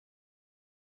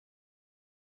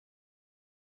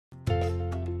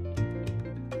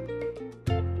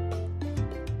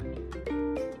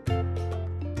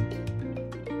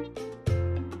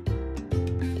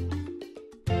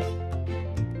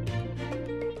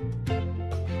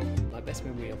best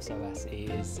memory of SOAS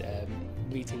is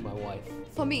meeting my wife.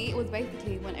 For me, it was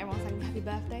basically when everyone sang happy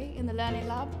birthday in the learning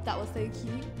lab. That was so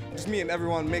cute. Just meeting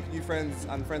everyone, make new friends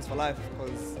and friends for life,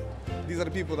 because these are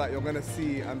the people that you're going to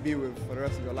see and be with for the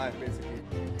rest of your life, basically.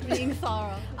 Meeting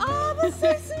Sarah. Oh, that's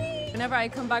so sweet! Whenever I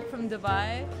come back from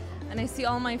Dubai and I see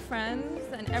all my friends,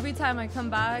 and every time I come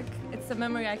back, it's a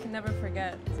memory I can never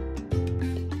forget.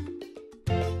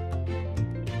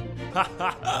 Oh,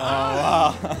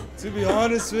 wow. To be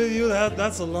honest with you,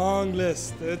 that's a long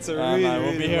list. It's a really, man,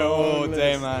 we'll be here all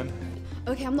day, man.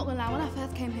 Okay, I'm not gonna lie, when I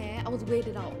first came here, I was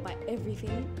weirded out by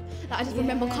everything. Like, I just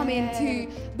remember coming to,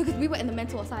 because we were in the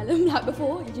mental asylum like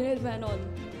before, you know what's going on?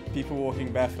 People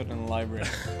walking barefoot in the library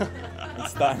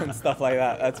and stuff like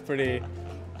that. That's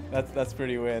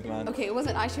pretty weird, man. Okay, it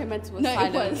wasn't actually a mental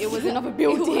asylum. No, it was another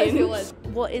building. It was.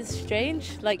 What is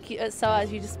strange, like at SOAS,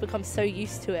 you just become so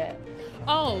used to it.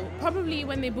 Oh, probably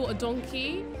when they bought a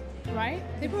donkey, right?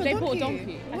 They bought a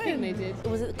donkey. I think they did.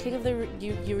 Was it the King of the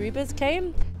Yorubas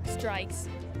came? Strikes.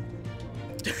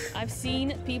 I've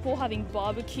seen people having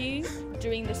barbecue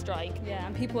during the strike. Yeah,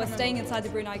 and people were staying inside the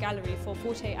Brunei Gallery for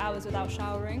 48 hours without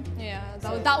showering. Yeah,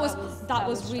 that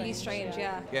was really strange.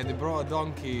 Yeah. Yeah, they brought a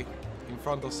donkey in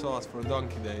front of SOAS for a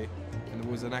donkey day, and it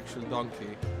was an actual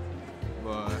donkey.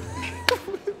 But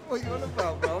What are you on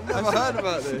about, bro? I've never heard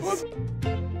about this.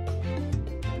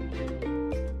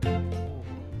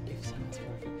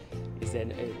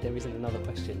 There isn't another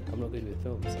question. I'm not good with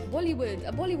films. Bollywood,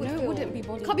 a Bollywood film. No, it wouldn't be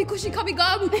Bollywood. Kabhi Khushi Kabhi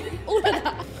Gum, all of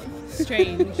that.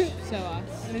 Strange,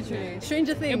 SOAS, literally.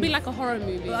 Stranger Things. It'd be like a horror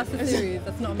movie. Well, that's a series,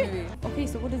 that's not a movie. Okay,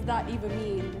 so what does that even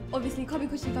mean? Obviously, Kabhi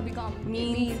Khushi Kabhi Gum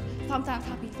means sometimes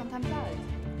happy, sometimes sad.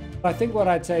 I think what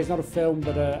I'd say is not a film,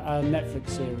 but a Netflix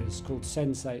series called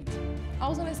Sense8. I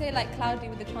was gonna say like Cloudy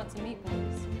with a Chance of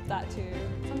Meatballs. That too.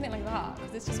 Something like that,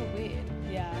 because it's just so weird.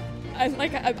 Yeah.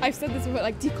 I've said this before,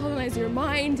 like decolonize your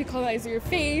mind, decolonize your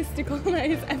face,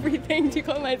 decolonize everything,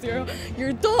 decolonize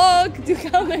your dog,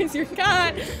 decolonize your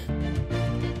cat.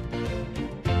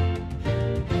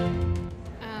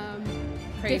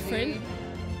 Crazy. Different.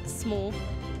 Small,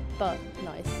 but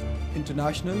nice.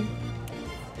 International,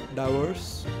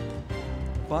 diverse,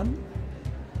 fun,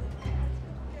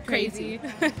 Crazy.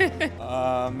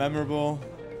 memorable,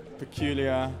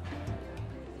 peculiar,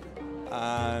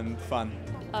 and fun.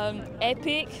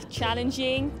 Epic,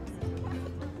 challenging,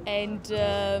 and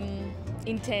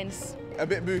intense. A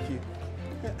bit booky.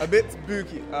 A bit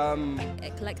booky.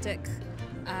 Eclectic,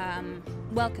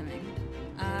 welcoming,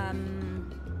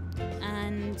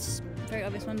 and very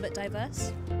obvious one, but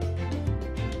diverse.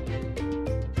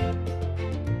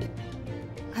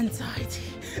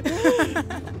 Anxiety.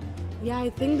 Yeah, I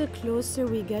think the closer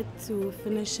we get to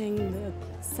finishing, the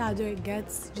sadder it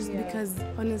gets, just because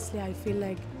honestly I feel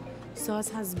like SOAS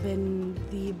has been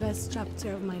the best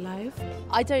chapter of my life.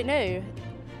 I don't know.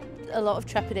 A lot of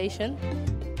trepidation.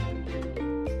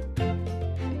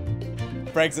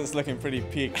 Brexit's looking pretty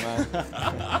peak, man.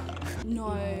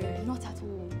 No, not at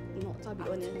all. Not, to be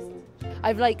honest.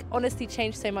 I've honestly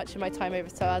changed so much in my time over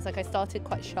SOAS. I started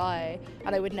quite shy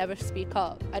and I would never speak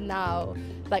up, and now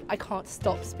I can't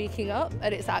stop speaking up,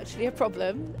 and it's actually a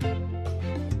problem.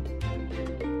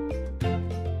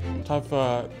 Have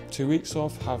 2 weeks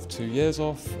off, have 2 years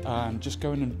off, and just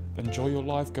go and enjoy your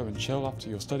life, go and chill after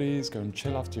your studies, go and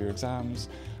chill after your exams,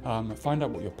 find out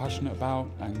what you're passionate about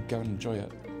and go and enjoy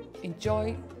it.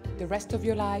 Enjoy the rest of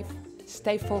your life,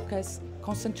 stay focused,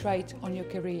 concentrate on your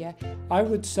career. I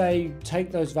would say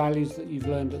take those values that you've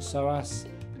learned at SOAS,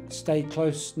 stay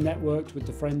close networked with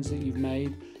the friends that you've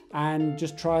made, and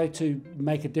just try to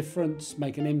make a difference,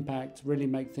 make an impact, really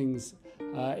make things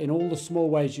in all the small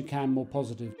ways you can more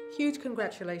positive. Huge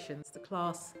congratulations, the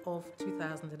class of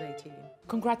 2018.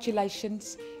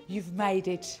 Congratulations, you've made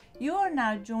it. You are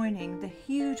now joining the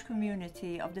huge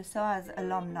community of the SOAS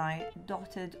alumni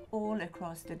dotted all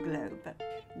across the globe.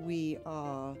 We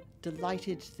are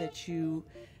delighted that you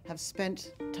have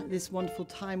spent this wonderful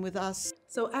time with us.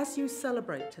 So as you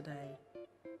celebrate today,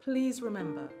 please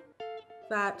remember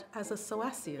that as a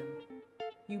SOASian,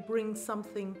 you bring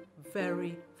something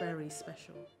very, very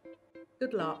special.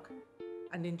 Good luck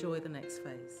and enjoy the next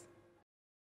phase.